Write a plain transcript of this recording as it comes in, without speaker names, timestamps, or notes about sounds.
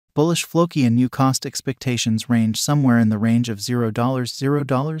Bullish Floki and new cost expectations range somewhere in the range of $0,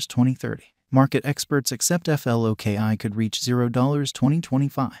 2030. Market experts accept FLOKI could reach $0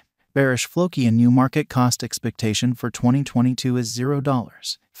 2025. Bearish Floki and new market cost expectation for 2022 is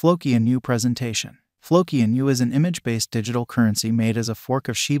 $0. Floki and new presentation. Floki and is an image-based digital currency made as a fork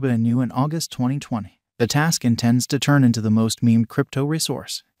of Shiba Inu in August 2020. The task intends to turn into the most memed crypto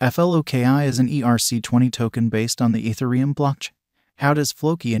resource. FLOKI is an ERC20 token based on the Ethereum blockchain. How does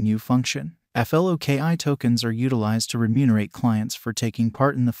Floki and function? FLOKI tokens are utilized to remunerate clients for taking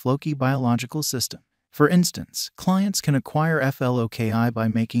part in the Floki biological system. For instance, clients can acquire FLOKI by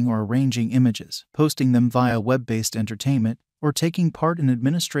making or arranging images, posting them via web-based entertainment, or taking part in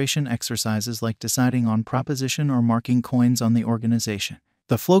administration exercises like deciding on proposition or marking coins on the organization.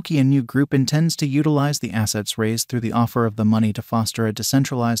 The Floki and group intends to utilize the assets raised through the offer of the money to foster a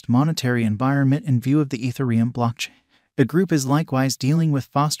decentralized monetary environment in view of the Ethereum blockchain. The group is likewise dealing with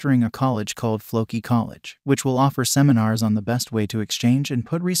fostering a college called Floki College, which will offer seminars on the best way to exchange and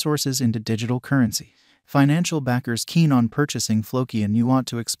put resources into digital currency. Financial backers keen on purchasing Floki and want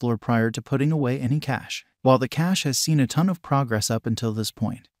to explore prior to putting away any cash. While the cash has seen a ton of progress up until this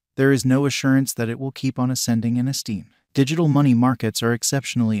point, there is no assurance that it will keep on ascending in esteem. Digital money markets are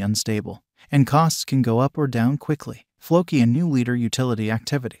exceptionally unstable, and costs can go up or down quickly. Floki and leader utility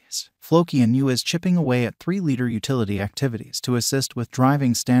activities. Floki and is chipping away at 3 leader utility activities to assist with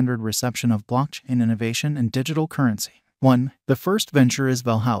driving standard reception of blockchain innovation and digital currency. 1. The first venture is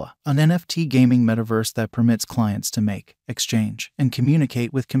Valhalla, an NFT gaming metaverse that permits clients to make, exchange, and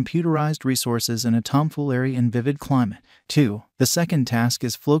communicate with computerized resources in a tomfoolery and vivid climate. 2. The second task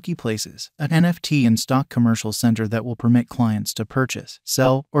is Floki Places, an NFT and stock commercial center that will permit clients to purchase,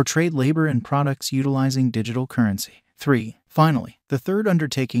 sell, or trade labor and products utilizing digital currency. 3. Finally, the third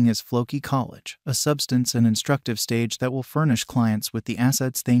undertaking is Floki College, a substance and instructive stage that will furnish clients with the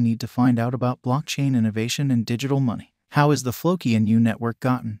assets they need to find out about blockchain innovation and digital money. How is the Floki and network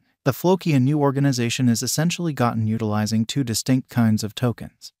gotten? The Floki and organization is essentially gotten utilizing 2 distinct kinds of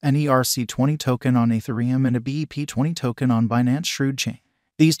tokens, an ERC20 token on Ethereum and a BEP20 token on Binance Shrewd Chain.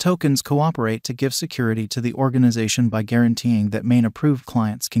 These tokens cooperate to give security to the organization by guaranteeing that main approved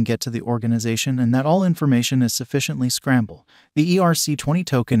clients can get to the organization and that all information is sufficiently scrambled. The ERC20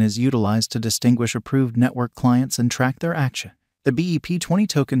 token is utilized to distinguish approved network clients and track their action. The BEP20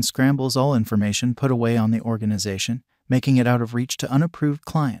 token scrambles all information put away on the organization, making it out of reach to unapproved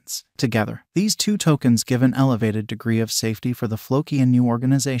clients. Together, these 2 tokens give an elevated degree of safety for the Floki and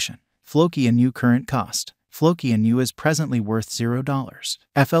organization. Floki and current cost. Floki and is presently worth $0.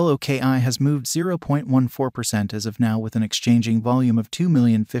 FLOKI has moved 0.14% as of now with an exchanging volume of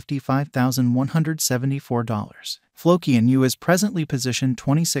 $2,055,174. Floki and is presently positioned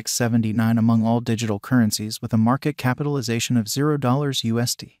 2679 among all digital currencies with a market capitalization of $0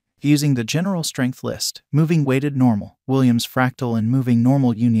 USD. Using the general strength list, moving weighted normal, Williams fractal and moving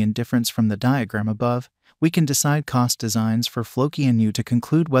normal union difference from the diagram above, we can decide cost designs for Floki and to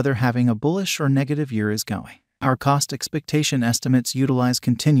conclude whether having a bullish or negative year is going. Our cost expectation estimates utilize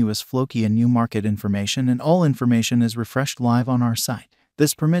continuous Floki and market information, and all information is refreshed live on our site.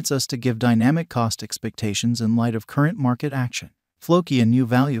 This permits us to give dynamic cost expectations in light of current market action. Floki and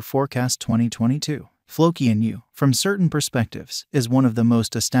value forecast 2022. Floki and from certain perspectives, is one of the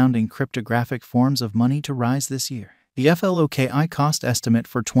most astounding cryptographic forms of money to rise this year. The FLOKI cost estimate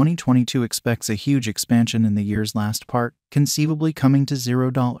for 2022 expects a huge expansion in the year's last part, conceivably coming to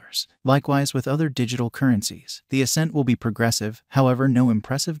 $0. Likewise with other digital currencies, the ascent will be progressive, however no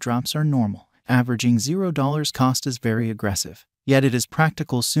impressive drops are normal. Averaging $0 cost is very aggressive, yet it is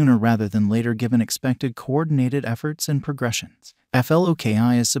practical sooner rather than later given expected coordinated efforts and progressions.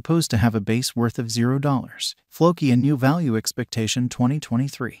 FLOKI is supposed to have a base worth of $0. Floki and value expectation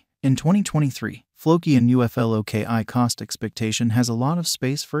 2023. In 2023, Floki and FLOKI cost expectation has a lot of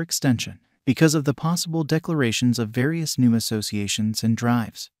space for extension. Because of the possible declarations of various new associations and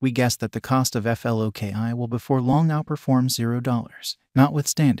drives, we guess that the cost of FLOKI will before long outperform $0.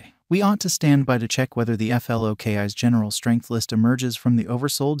 Notwithstanding, we ought to stand by to check whether the FLOKI's general strength list emerges from the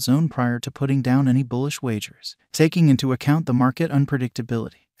oversold zone prior to putting down any bullish wagers. Taking into account the market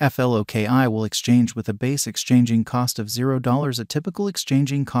unpredictability, FLOKI will exchange with a base exchanging cost of $0, a typical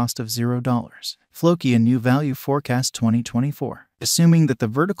exchanging cost of $0. Floki and value forecast 2024. Assuming that the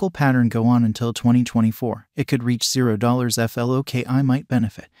vertical pattern go on until 2024, it could reach $0. FLOKI might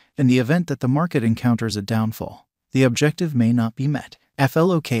benefit. In the event that the market encounters a downfall, the objective may not be met.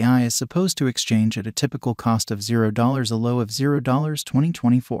 FLOKI is supposed to exchange at a typical cost of $0, a low of $0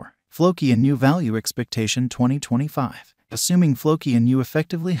 2024. Floki and value expectation 2025. Assuming Floki and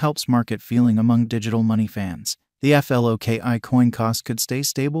effectively helps market feeling among digital money fans, The FLOKI coin cost could stay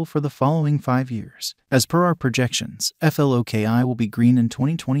stable for the following 5 years. As per our projections, FLOKI will be green in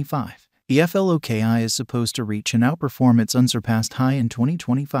 2025. The FLOKI is supposed to reach and outperform its unsurpassed high in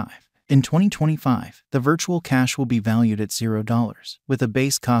 2025. In 2025, the virtual cash will be valued at $0, with a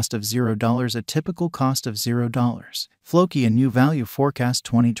base cost of $0, a typical cost of $0. Floki and New Value Forecast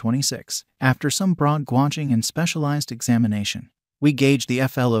 2026. After some broad gauging and specialized examination, we gauge the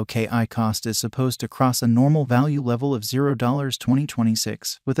FLOKI cost is supposed to cross a normal value level of $0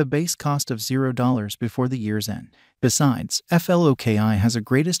 2026, with a base cost of $0 before the year's end. Besides, FLOKI has a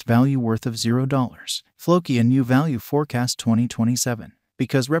greatest value worth of $0. Floki and New Value Forecast 2027.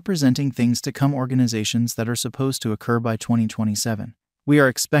 Because representing things to come, organizations that are supposed to occur by 2027, we are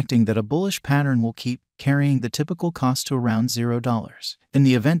expecting that a bullish pattern will keep carrying the typical cost to around $0. In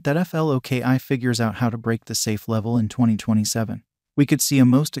the event that FLOKI figures out how to break the safe level in 2027, we could see a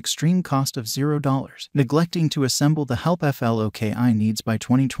most extreme cost of $0. Neglecting to assemble the help FLOKI needs by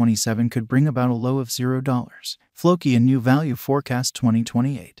 2027 could bring about a low of $0. Floki and New Value Forecast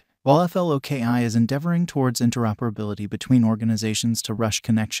 2028. While FLOKI is endeavoring towards interoperability between organizations to rush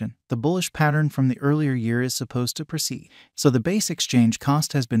connection, the bullish pattern from the earlier year is supposed to proceed. So the base exchange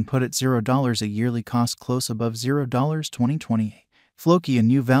cost has been put at $0, a yearly cost close above $0 2028. Floki and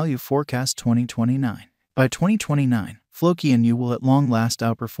New Value Forecast 2029. By 2029, Floki and New will at long last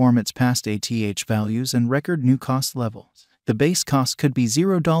outperform its past ATH values and record new cost levels. The base cost could be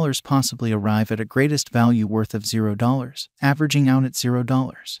 $0, possibly arrive at a greatest value worth of $0, averaging out at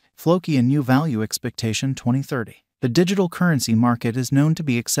 $0. Floki and New Value Expectation 2030. The digital currency market is known to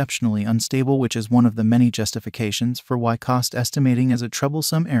be exceptionally unstable, which is one of the many justifications for why cost estimating is a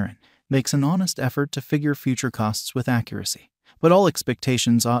troublesome errand, makes an honest effort to figure future costs with accuracy. But all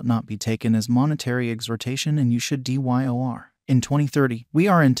expectations ought not be taken as monetary exhortation, and you should DYOR. In 2030, we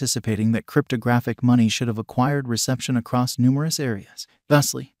are anticipating that cryptographic money should have acquired reception across numerous areas.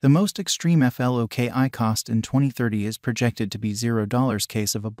 Thusly, the most extreme FLOKI cost in 2030 is projected to be $0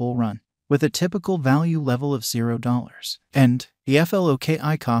 case of a bull run, with a typical value level of $0. And the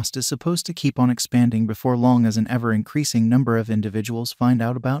FLOKI cost is supposed to keep on expanding before long as an ever-increasing number of individuals find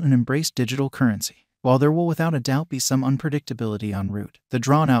out about and embrace digital currency. While there will without a doubt be some unpredictability en route, the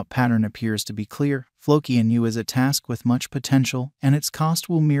drawn-out pattern appears to be clear. Floki and New is a task with much potential, and its cost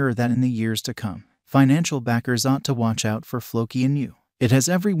will mirror that in the years to come. Financial backers ought to watch out for Floki and New. It has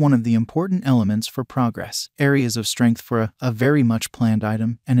every one of the important elements for progress, areas of strength for a very much planned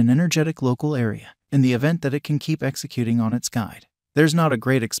item, and an energetic local area, in the event that it can keep executing on its guide. There's not a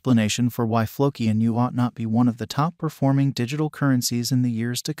great explanation for why Floki and New ought not be one of the top-performing digital currencies in the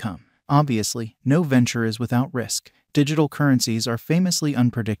years to come. Obviously, no venture is without risk. Digital currencies are famously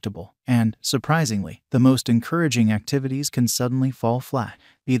unpredictable, and, surprisingly, the most encouraging activities can suddenly fall flat.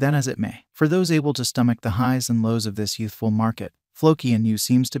 Be that as it may, for those able to stomach the highs and lows of this youthful market, Floki and New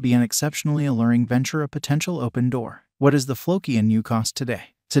seems to be an exceptionally alluring venture, a potential open door. What is the Floki and New cost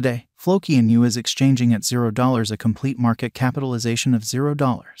today? Today, Floki and New is exchanging at $0, a complete market capitalization of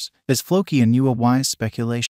 $0. Is Floki and New a wise speculation?